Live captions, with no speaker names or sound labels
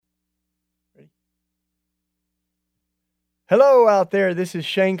Hello out there, this is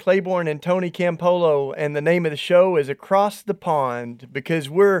Shane Claiborne and Tony Campolo, and the name of the show is Across the Pond because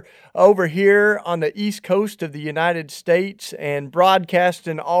we're over here on the East Coast of the United States and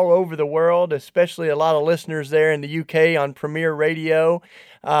broadcasting all over the world, especially a lot of listeners there in the UK on Premier Radio.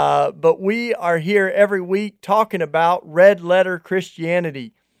 But we are here every week talking about red letter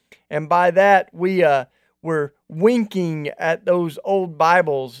Christianity. And by that, we're winking at those old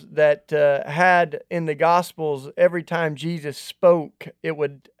Bibles that had in the Gospels, every time Jesus spoke, it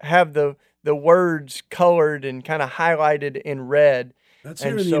would have the words colored and kind of highlighted in red. That's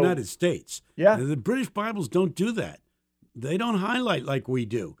here in the United States. Yeah. The British Bibles don't do that. They don't highlight like we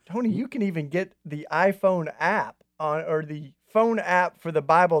do. Tony, you can even get the iPhone app or the phone app for the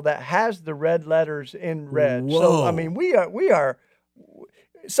Bible that has the red letters in red. Whoa. So, I mean, we are.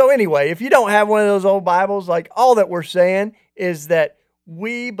 So anyway, if you don't have one of those old Bibles, like all that we're saying is that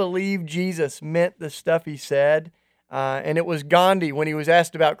we believe Jesus meant the stuff he said. And it was Gandhi, when he was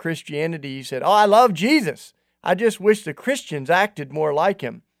asked about Christianity, he said, "Oh, I love Jesus. I just wish the Christians acted more like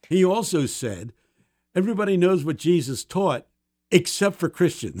him." He also said, everybody knows what Jesus taught except for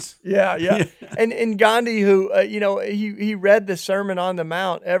Christians. Yeah. And Gandhi, who, he read the Sermon on the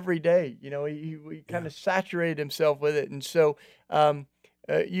Mount every day. He kind of saturated himself with it. And so,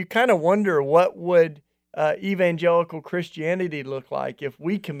 you kind of wonder what would evangelical Christianity look like if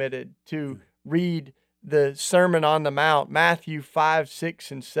we committed to read the Sermon on the Mount, Matthew 5,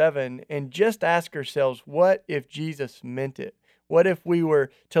 6, and 7, and just ask ourselves, what if Jesus meant it? What if we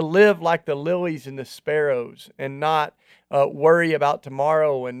were to live like the lilies and the sparrows and not worry about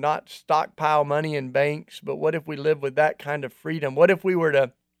tomorrow and not stockpile money in banks, but what if we live with that kind of freedom? What if we were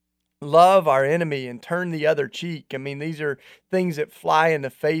to love our enemy and turn the other cheek? I mean, these are things that fly in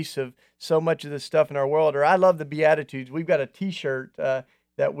the face of so much of the stuff in our world. Or I love the Beatitudes. We've got a T-shirt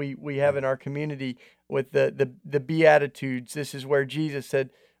that we have in our community with the Beatitudes. This is where Jesus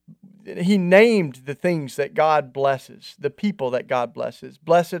said, he named the things that God blesses, the people that God blesses.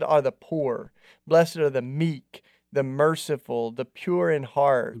 Blessed are the poor. Blessed are the meek, the merciful, the pure in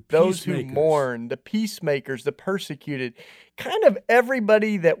heart, those who mourn, the peacemakers, the persecuted, kind of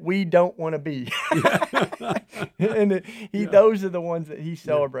everybody that we don't want to be. And those are the ones that he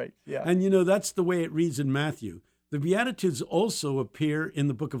celebrates. Yeah. And that's the way it reads in Matthew. The Beatitudes also appear in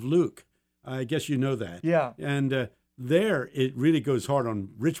the book of Luke. I guess you know that. Yeah. And there it really goes hard on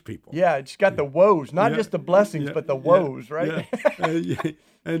rich people. Yeah, it's got the woes, not just the blessings, but the woes, right?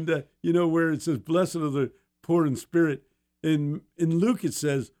 And where it says, "Blessed are the poor in spirit," in Luke it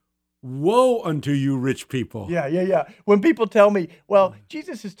says, "Woe unto you, rich people." Yeah. When people tell me, well,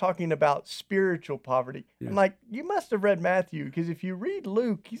 Jesus is talking about spiritual poverty, I'm like, you must have read Matthew, because if you read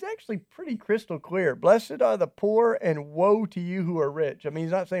Luke, he's actually pretty crystal clear. Blessed are the poor and woe to you who are rich. I mean,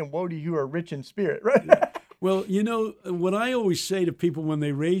 he's not saying woe to you who are rich in spirit, right? Yeah. Well, what I always say to people when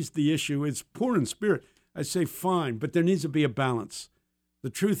they raise the issue is poor in spirit. I say, fine, but there needs to be a balance.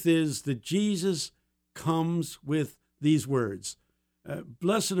 The truth is that Jesus comes with these words.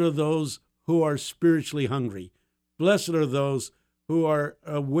 Blessed are those who are spiritually hungry. Blessed are those who are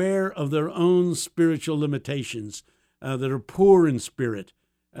aware of their own spiritual limitations, that are poor in spirit.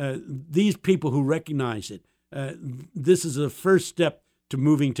 These people who recognize it. This is the first step to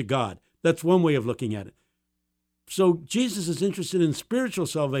moving to God. That's one way of looking at it. So Jesus is interested in spiritual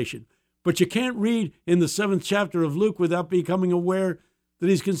salvation, but you can't read in the 7th chapter of Luke without becoming aware that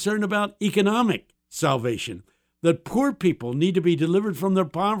he's concerned about economic salvation, that poor people need to be delivered from their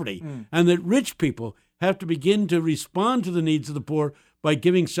poverty, and that rich people have to begin to respond to the needs of the poor by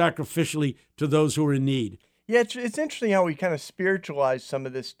giving sacrificially to those who are in need. Yeah, it's interesting how we kind of spiritualize some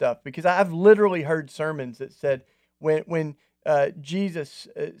of this stuff, because I've literally heard sermons that said when Jesus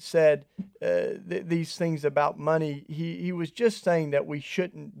said these things about money, he was just saying that we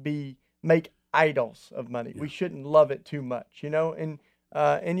shouldn't make idols of money. Yeah. We shouldn't love it too much,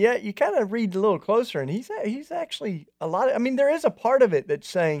 and yet you kind of read a little closer, and he's actually there is a part of it that's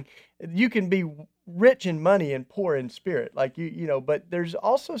saying you can be rich in money and poor in spirit, like but there's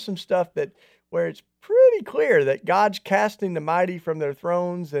also some stuff where it's pretty clear that God's casting the mighty from their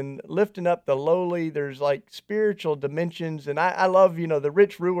thrones and lifting up the lowly. There's like spiritual dimensions. And I love, the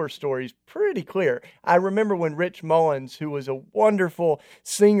rich ruler story is pretty clear. I remember when Rich Mullins, who was a wonderful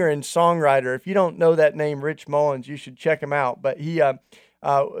singer and songwriter, if you don't know that name, Rich Mullins, you should check him out. But he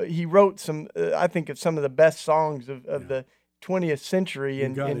wrote some, I think, of some of the best songs of the 20th century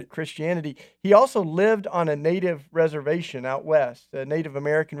in Christianity. He also lived on a native reservation out west, a Native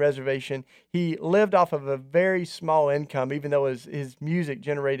American reservation. He lived off of a very small income, even though his music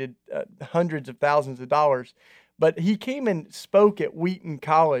generated hundreds of thousands of dollars. But he came and spoke at Wheaton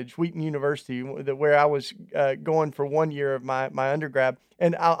University, where I was going for 1 year of my undergrad.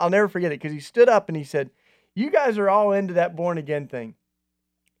 And I'll never forget it because he stood up and he said, "You guys are all into that born again thing."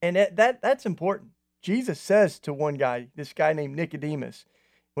 And that's important. Jesus says to one guy, this guy named Nicodemus,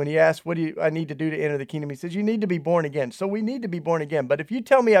 when he asked, "What do I need to do to enter the kingdom?" He says, "You need to be born again." So we need to be born again. But if you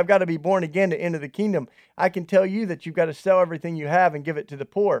tell me I've got to be born again to enter the kingdom, I can tell you that you've got to sell everything you have and give it to the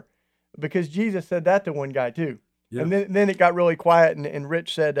poor. Because Jesus said that to one guy too. Yeah. And then it got really quiet, and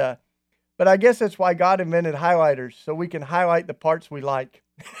Rich said, "But I guess that's why God invented highlighters, so we can highlight the parts we like."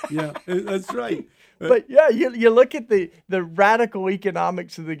 Yeah, that's right. But yeah, you look at the radical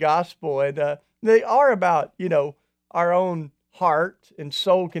economics of the gospel, and they are about, our own heart and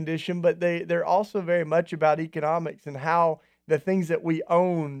soul condition, but they're also very much about economics and how the things that we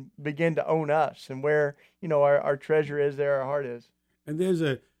own begin to own us, and where, our treasure is, there our heart is. And there's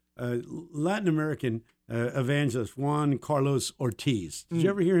a Latin American evangelist, Juan Carlos Ortiz. Did you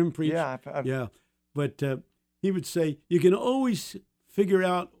ever hear him preach? Yeah. Yeah. But he would say, you can always figure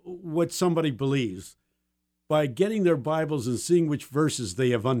out what somebody believes by getting their Bibles and seeing which verses they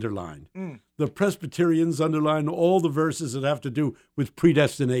have underlined. The Presbyterians underline all the verses that have to do with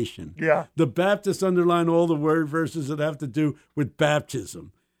predestination. Yeah. The Baptists underline all the verses that have to do with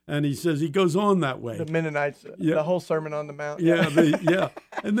baptism. And he says, he goes on that way. The Mennonites, the whole Sermon on the Mount. Yeah.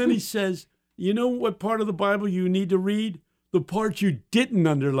 And then he says, you know what part of the Bible you need to read? The part you didn't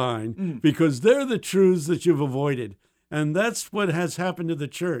underline, because they're the truths that you've avoided. And that's what has happened to the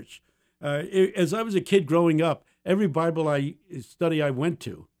church. As I was a kid growing up, every Bible study I went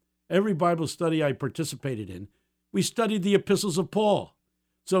to, every Bible study I participated in, we studied the epistles of Paul.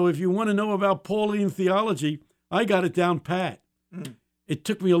 So if you want to know about Pauline theology, I got it down pat. It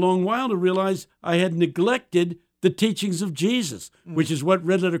took me a long while to realize I had neglected the teachings of Jesus, which is what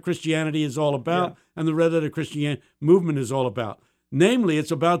Red Letter Christianity is all about, and the Red Letter Christian movement is all about. Namely,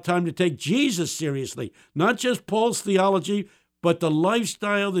 it's about time to take Jesus seriously, not just Paul's theology, but the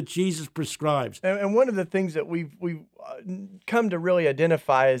lifestyle that Jesus prescribes. And one of the things that we've come to really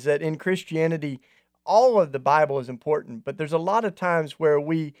identify is that in Christianity, all of the Bible is important, but there's a lot of times where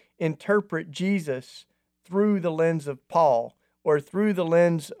we interpret Jesus through the lens of Paul or through the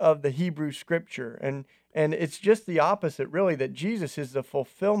lens of the Hebrew Scripture. And it's just the opposite, really, that Jesus is the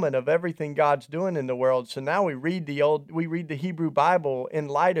fulfillment of everything God's doing in the world. So now we read the Hebrew Bible in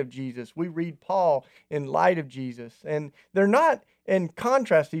light of Jesus. We read Paul in light of Jesus. And they're not in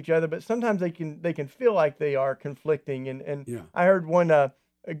contrast to each other, but sometimes they can feel like they are conflicting. And I heard one a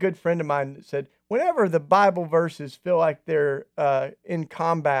good friend of mine that said, whenever the Bible verses feel like they're in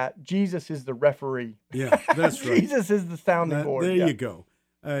combat, Jesus is the referee. Yeah, that's right. Jesus is the sounding board. There you go.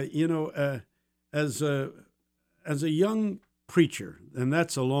 As a young preacher, and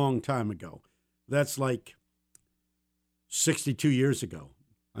that's a long time ago, that's like 62 years ago.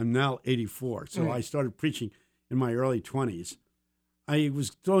 I'm now 84, so I started preaching in my early 20s. I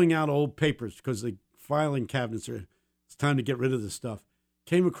was throwing out old papers because the filing cabinets it's time to get rid of this stuff.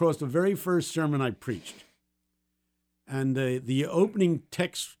 Came across the very first sermon I preached. And the opening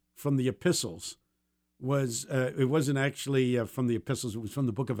text from the epistles was, it wasn't actually from the epistles, it was from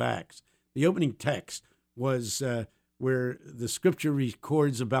the book of Acts. The opening text was where the scripture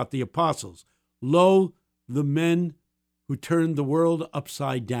records about the apostles. Lo, the men who turned the world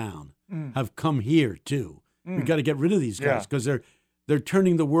upside down have come here too. We've got to get rid of these guys because they're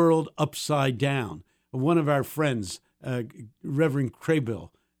turning the world upside down. One of our friends, Reverend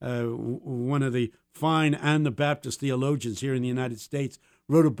Craybill, one of the fine Anabaptist theologians here in the United States,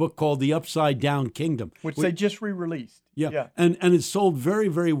 wrote a book called The Upside Down Kingdom. Which they just re-released. Yeah. And it's sold very,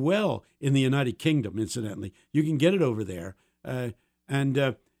 very well in the United Kingdom, incidentally. You can get it over there. It's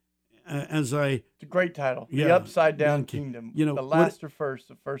a great title, The Upside Down Kingdom. The last or first,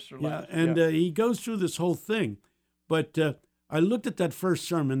 the first or last. He goes through this whole thing. But I looked at that first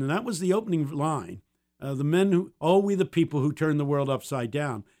sermon, and that was the opening line. The men we the people who turn the world upside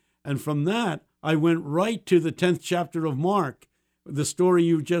down. And from that, I went right to the 10th chapter of Mark, the story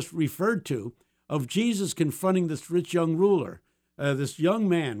you just referred to, of Jesus confronting this rich young ruler, this young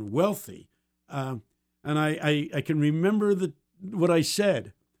man, wealthy. And I can remember what I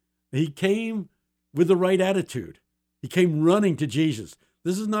said. He came with the right attitude. He came running to Jesus.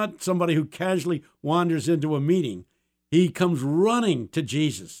 This is not somebody who casually wanders into a meeting. He comes running to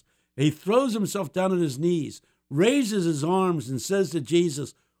Jesus. He throws himself down on his knees, raises his arms, and says to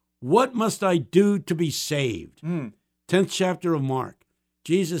Jesus, "What must I do to be saved?" 10th chapter of Mark.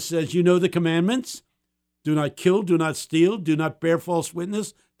 Jesus says, you know the commandments? Do not kill, do not steal, do not bear false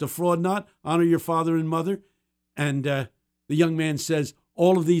witness, defraud not, honor your father and mother. And the young man says,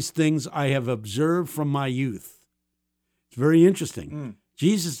 all of these things I have observed from my youth. It's very interesting. Mm.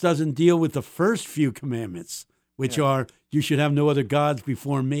 Jesus doesn't deal with the first few commandments, which are, you should have no other gods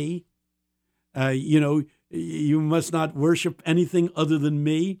before me. You must not worship anything other than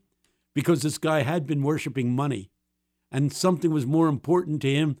me, because this guy had been worshiping money, and something was more important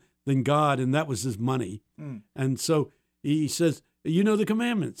to him than God, and that was his money. Mm. And so he says, you know the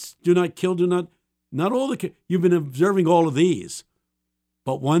commandments. Do not kill, not all you've been observing all of these,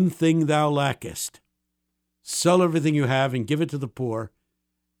 but one thing thou lackest. Sell everything you have and give it to the poor,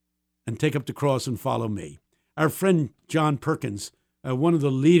 and take up the cross and follow me. Our friend John Perkins, one of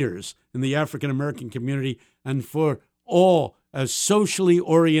the leaders in the African-American community and for all socially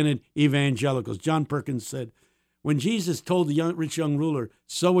oriented evangelicals, John Perkins said, when Jesus told the rich young ruler,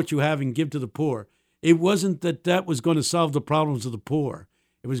 sell what you have and give to the poor, it wasn't that was going to solve the problems of the poor.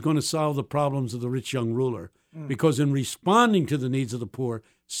 It was going to solve the problems of the rich young ruler. Because in responding to the needs of the poor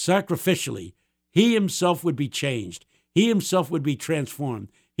sacrificially, he himself would be changed. He himself would be transformed.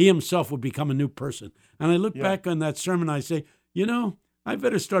 He himself would become a new person. And I look back on that sermon, I say, I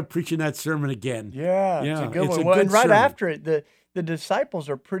better start preaching that sermon again. Yeah, it's a good one. Good and right sermon. after it, the disciples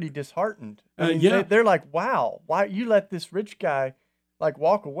are pretty disheartened. I mean, they're like, wow, why you let this rich guy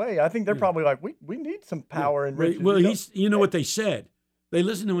walk away? I think they're probably like, we need some power and riches. Well, you know what they said? They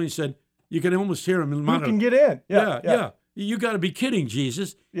listened to him and he said, you can almost hear him. Who can get in? Yeah. You got to be kidding,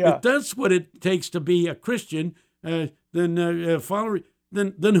 Jesus. Yeah. If that's what it takes to be a Christian, then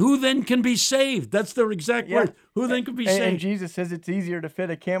who then can be saved? That's their exact word. Who then can be saved? And Jesus says it's easier to fit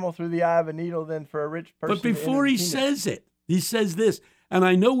a camel through the eye of a needle than for a rich person. But before he says it, he says this. And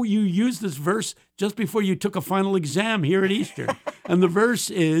I know you used this verse just before you took a final exam here at Eastern. And the verse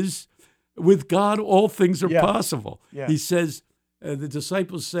is, with God, all things are possible. Yeah. He says, the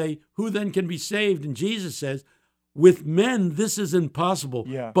disciples say, who then can be saved? And Jesus says, with men, this is impossible.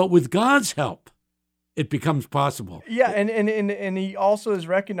 Yeah. But with God's help, it becomes possible. Yeah, and he also is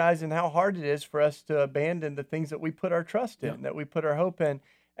recognizing how hard it is for us to abandon the things that we put our trust in, that we put our hope in.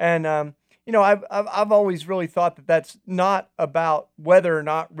 And I've always really thought that that's not about whether or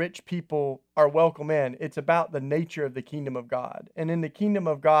not rich people are welcome in. It's about the nature of the kingdom of God. And in the kingdom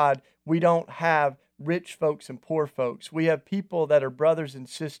of God, we don't have rich folks and poor folks. We have people that are brothers and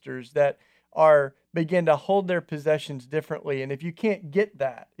sisters that begin to hold their possessions differently. And if you can't get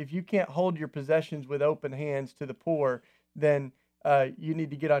that, if you can't hold your possessions with open hands to the poor, then you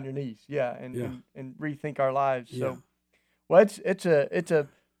need to get on your knees, and rethink our lives. So, well, it's a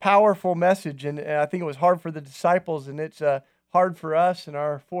powerful message, and I think it was hard for the disciples, and it's hard for us and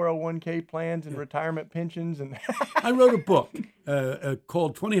our 401k plans and retirement pensions. And I wrote a book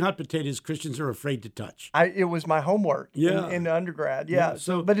called 20 Hot Potatoes Christians Are Afraid to Touch. It was my homework in undergrad.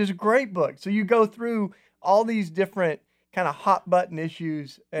 But it's a great book. So you go through all these different kind of hot button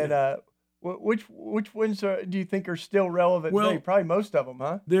issues, and which ones do you think are still relevant today? Probably most of them,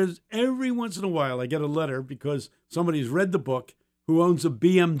 huh? There's every once in a while I get a letter because somebody's read the book who owns a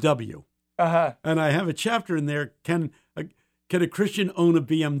BMW. Uh-huh. And I have a chapter in there, can a Christian own a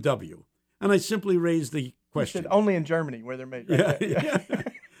BMW? And I simply raise the question. You said only in Germany where they're made. Right?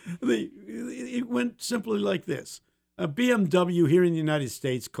 It went simply like this. A BMW here in the United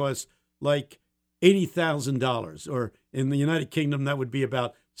States costs like $80,000, or in the United Kingdom, that would be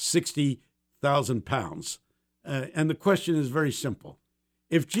about 60,000 pounds. And the question is very simple.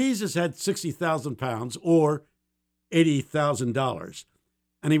 If Jesus had 60,000 pounds or $80,000,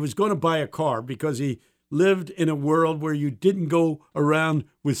 and he was going to buy a car because he lived in a world where you didn't go around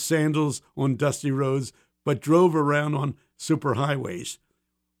with sandals on dusty roads, but drove around on superhighways,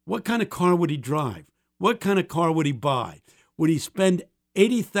 what kind of car would he drive? What kind of car would he buy? Would he spend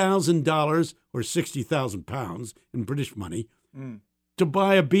 $80,000 or 60,000 pounds in British money to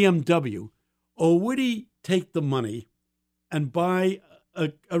buy a BMW? Or would he take the money and buy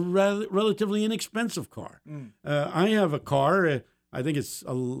a relatively inexpensive car? I have a car. I think it's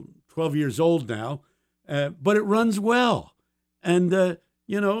 12 years old now, but it runs well. And,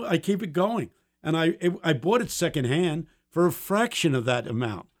 I keep it going. And I bought it secondhand for a fraction of that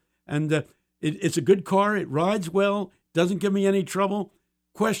amount. And it's a good car. It rides well. Doesn't give me any trouble.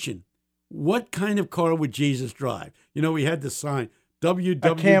 Question, what kind of car would Jesus drive? We had this sign,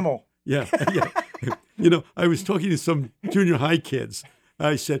 WW. A camel. Yeah. I was talking to some junior high kids.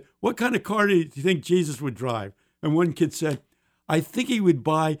 I said, what kind of car do you think Jesus would drive? And one kid said, I think he would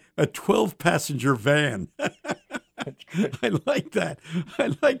buy a 12-passenger van. I like that.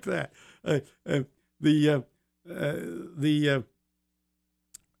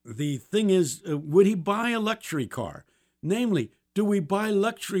 The thing is, would he buy a luxury car? Namely, do we buy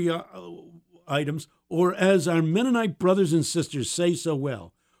luxury items, or as our Mennonite brothers and sisters say so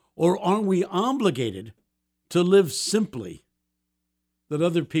well, or are we obligated to live simply, that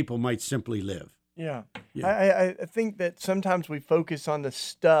other people might simply live. Yeah. Yeah. I think that sometimes we focus on the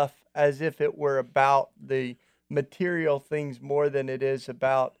stuff as if it were about the material things more than it is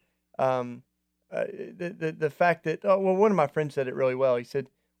about um, the fact that, oh, well, one of my friends said it really well. He said,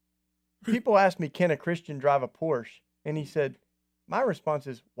 people ask me, can a Christian drive a Porsche? And he said, my response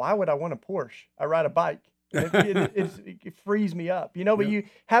is, why would I want a Porsche? I ride a bike. And it frees me up, but Yeah. you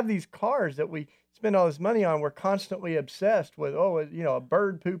have these cars that we spend all this money on. We're constantly obsessed with, a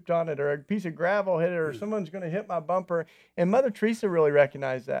bird pooped on it or a piece of gravel hit it or someone's going to hit my bumper. And Mother Teresa really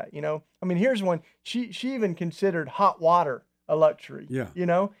recognized that, I mean, here's one. She even considered hot water a luxury, Yeah.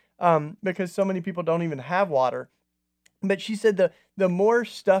 because so many people don't even have water. But she said the more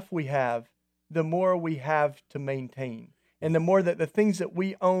stuff we have, the more we have to maintain. And the more that the things that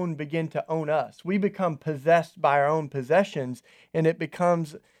we own begin to own us, we become possessed by our own possessions, and it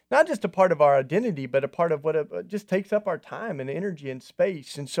becomes not just a part of our identity, but a part of what it just takes up our time and energy and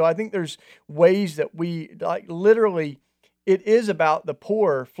space. And so I think there's ways that we, like, literally, it is about the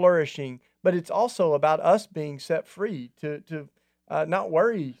poor flourishing, but it's also about us being set free to not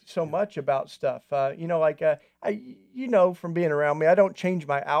worry so much about stuff. From being around me, I don't change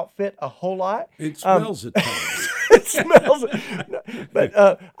my outfit a whole lot. It smells at times. It smells. But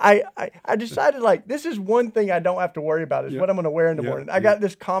I decided, like, this is one thing I don't have to worry about is what I'm going to wear in the morning. I got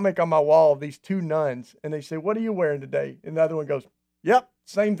this comic on my wall of these two nuns, and they say, "What are you wearing today?" And the other one goes, "Yep,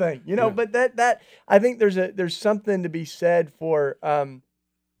 same thing." But that I think there's something to be said for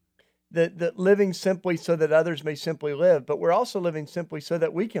the living simply so that others may simply live, but we're also living simply so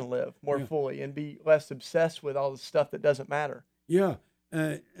that we can live more fully and be less obsessed with all the stuff that doesn't matter. Yeah.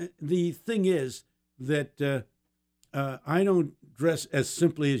 The thing is that I don't dress as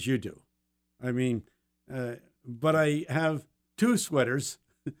simply as you do. I mean, but I have two sweaters.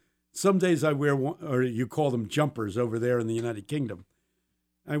 Some days I wear one, or you call them jumpers over there in the United Kingdom.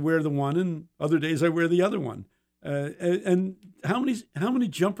 I wear the one, and other days I wear the other one. And how many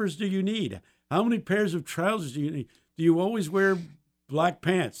jumpers do you need? How many pairs of trousers do you need? Do you always wear black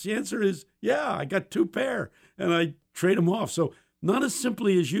pants? The answer is, yeah, I got two pair, and I trade them off. So not as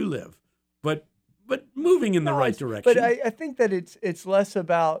simply as you live, but moving in the right direction. But I think that it's less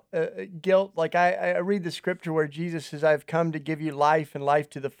about guilt. Like I read the scripture where Jesus says, "I've come to give you life and life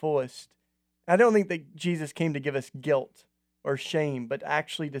to the fullest." I don't think that Jesus came to give us guilt or shame, but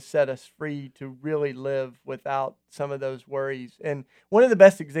actually to set us free to really live without some of those worries. And one of the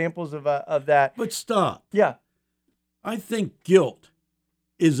best examples of that. But stop. Yeah. I think guilt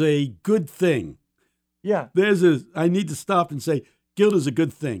is a good thing. Yeah. I need to stop and say guilt is a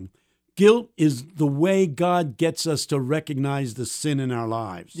good thing. Guilt is the way God gets us to recognize the sin in our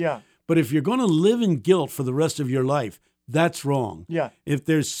lives. Yeah. But if you're going to live in guilt for the rest of your life, that's wrong. Yeah. If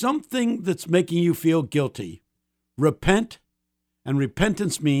there's something that's making you feel guilty, repent. And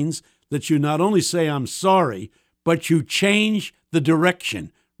repentance means that you not only say, I'm sorry, but you change the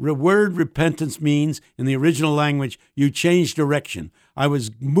direction. The word repentance means, in the original language, you change direction. I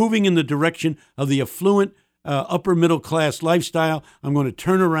was moving in the direction of the affluent, upper middle class lifestyle. I'm going to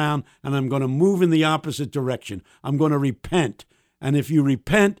turn around and I'm going to move in the opposite direction. I'm going to repent. And if you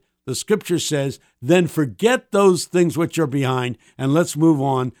repent, the scripture says, then forget those things which are behind and let's move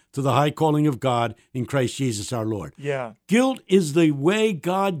on to the high calling of God in Christ Jesus our Lord. Yeah. Guilt is the way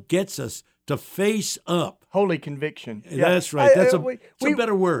God gets us to face up. Holy conviction. That's right. That's a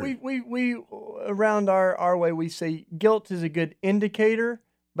better word. We around our way, we say guilt is a good indicator,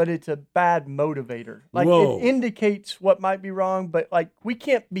 but it's a bad motivator. Like, Whoa. It indicates what might be wrong, but like we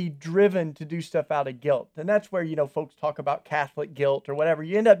can't be driven to do stuff out of guilt. And that's where, folks talk about Catholic guilt or whatever.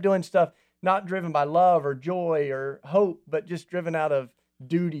 You end up doing stuff not driven by love or joy or hope, but just driven out of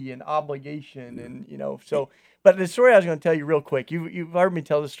duty and obligation. And, but the story I was going to tell you real quick, you've heard me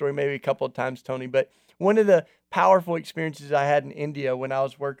tell this story maybe a couple of times, Tony, but one of the powerful experiences I had in India when I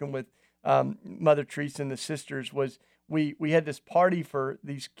was working with Mother Teresa and the sisters was, we had this party for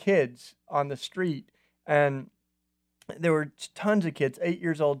these kids on the street, and there were tons of kids, 8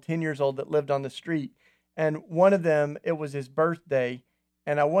 years old, 10 years old, that lived on the street. And one of them, it was his birthday,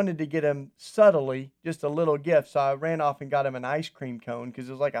 and I wanted to get him subtly just a little gift. So I ran off and got him an ice cream cone because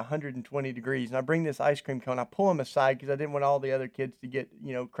it was like 120 degrees. And I bring this ice cream cone, I pull him aside because I didn't want all the other kids to get,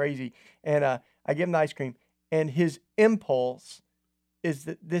 crazy. And I give him the ice cream, and his impulse is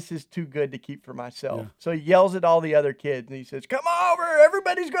that this is too good to keep for myself. Yeah. So he yells at all the other kids, and he says, "Come over,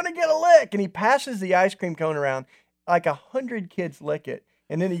 everybody's going to get a lick." And he passes the ice cream cone around, like 100 kids lick it.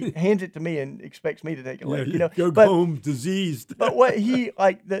 And then he hands it to me and expects me to take a lick. Go home diseased. But what he,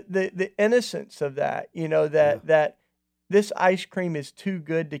 like, the innocence of that, that this ice cream is too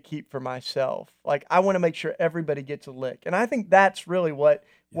good to keep for myself. Like, I want to make sure everybody gets a lick. And I think that's really what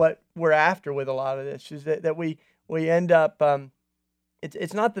we're after with a lot of this, is that we end up,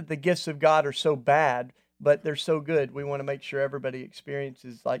 it's not that the gifts of God are so bad, but they're so good. We want to make sure everybody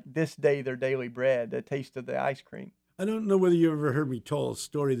experiences, like, this day their daily bread, a taste of the ice cream. I don't know whether you ever heard me tell a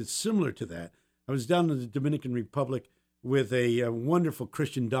story that's similar to that. I was down in the Dominican Republic with a wonderful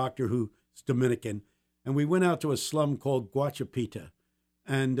Christian doctor who's Dominican, and we went out to a slum called Guachapita.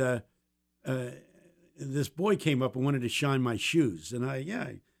 And this boy came up and wanted to shine my shoes.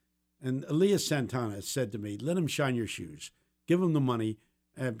 And Elias Santana said to me, let him shine your shoes. Give him the money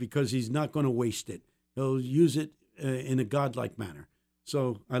because he's not going to waste it. He'll use it in a godlike manner.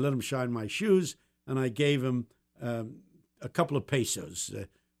 So I let him shine my shoes, and I gave him a couple of pesos,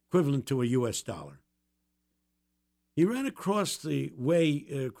 equivalent to a U.S. dollar. He ran across the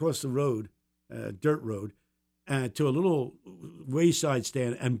road, dirt road, to a little wayside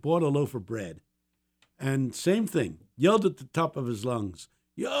stand and bought a loaf of bread. And same thing, yelled at the top of his lungs,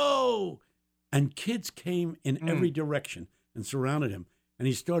 "Yo!" And kids came in every direction and surrounded him. And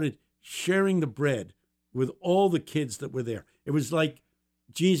he started sharing the bread with all the kids that were there. It was like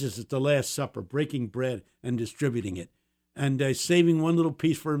Jesus at the Last Supper, breaking bread and distributing it, and saving one little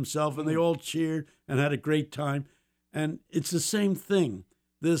piece for himself. And they all cheered and had a great time. And it's the same thing,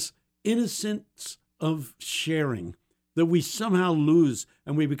 this innocence of sharing that we somehow lose,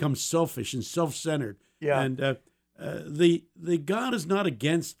 and we become selfish and self-centered. Yeah. And the God is not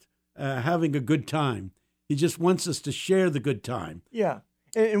against having a good time. He just wants us to share the good time. Yeah.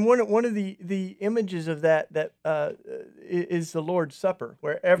 And one of the images of that is the Lord's Supper,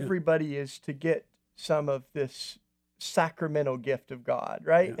 where everybody is to get some of this sacramental gift of God,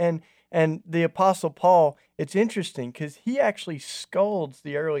 right? Yeah. And the Apostle Paul, it's interesting because he actually scolds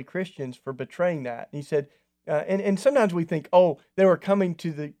the early Christians for betraying that. And he said, and sometimes we think, oh, they were coming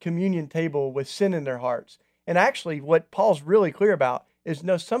to the communion table with sin in their hearts. And actually, what Paul's really clear about is,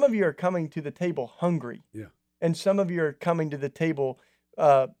 no, some of you are coming to the table hungry. Yeah. And some of you are coming to the table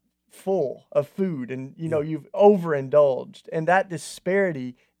full of food, and you've overindulged, and that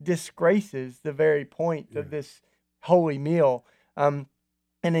disparity disgraces the very point of this holy meal. And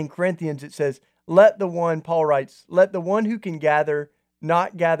in Corinthians it says, Paul writes, let the one who can gather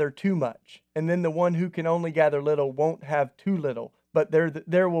not gather too much, and then the one who can only gather little won't have too little, but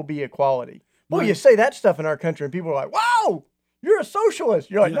there will be equality. Well, you say that stuff in our country, and people are like, wow, you're a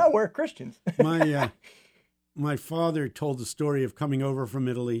socialist. You're like, no, we're Christians. My father told the story of coming over from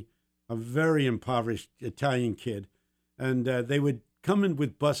Italy, a very impoverished Italian kid. And they would come in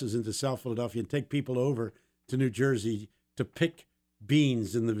with buses into South Philadelphia and take people over to New Jersey to pick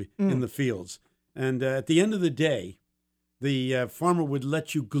beans in the fields. And at the end of the day, the farmer would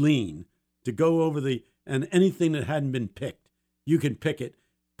let you glean to go over and anything that hadn't been picked, you can pick it,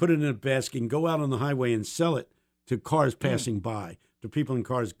 put it in a basket, and go out on the highway and sell it to cars passing by, to people in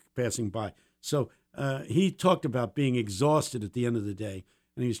cars passing by. So he talked about being exhausted at the end of the day,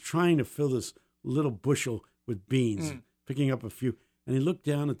 and he was trying to fill this little bushel with beans, picking up a few. And he looked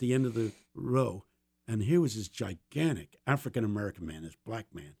down at the end of the row, and here was this gigantic African-American man, this black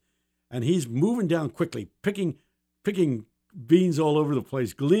man. And he's moving down quickly, picking beans all over the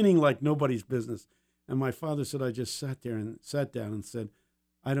place, gleaning like nobody's business. And my father said, I just sat down and said,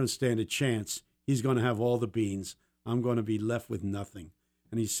 I don't stand a chance. He's going to have all the beans. I'm going to be left with nothing.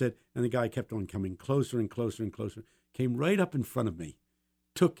 And he said, and the guy kept on coming closer and closer and closer, came right up in front of me,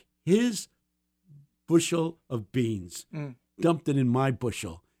 took his bushel of beans, dumped it in my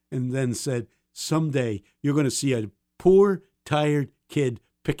bushel, and then said, someday you're going to see a poor, tired kid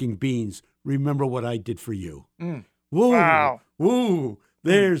picking beans. Remember what I did for you. Woo, wow. Woo.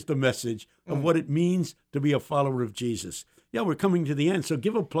 There's the message of what it means to be a follower of Jesus. Yeah, we're coming to the end. So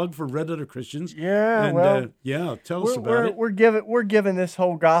give a plug for Red Letter Christians. Yeah, and, tell us about it. We're giving this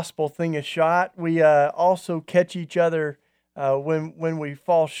whole gospel thing a shot. We also catch each other when we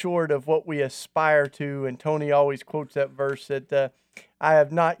fall short of what we aspire to. And Tony always quotes that verse that I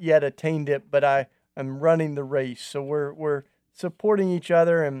have not yet attained it, but I am running the race. So we're supporting each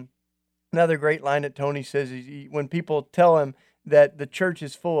other. And another great line that Tony says is when people tell him that the church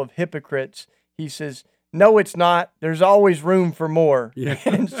is full of hypocrites, he says, no, it's not. There's always room for more. Yeah.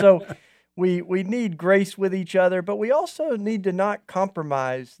 And so we need grace with each other, but we also need to not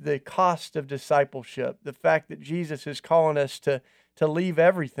compromise the cost of discipleship, the fact that Jesus is calling us to leave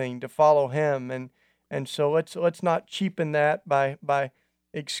everything to follow him. And so let's not cheapen that by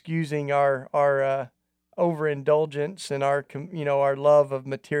excusing our overindulgence and our love of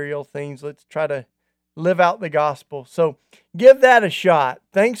material things. Let's try to live out the gospel. So give that a shot.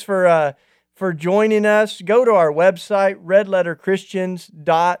 Thanks for for joining us. Go to our website,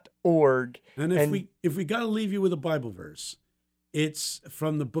 redletterchristians.org. And if we got to leave you with a Bible verse, it's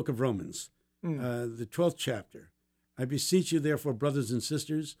from the book of Romans, the 12th chapter. I beseech you, therefore, brothers and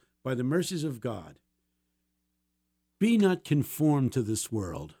sisters, by the mercies of God, be not conformed to this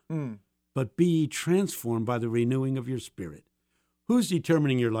world, but be ye transformed by the renewing of your spirit. Who's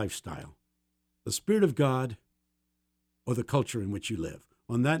determining your lifestyle? The Spirit of God or the culture in which you live?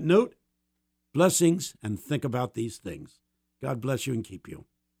 On that note, blessings, and think about these things. God bless you and keep you.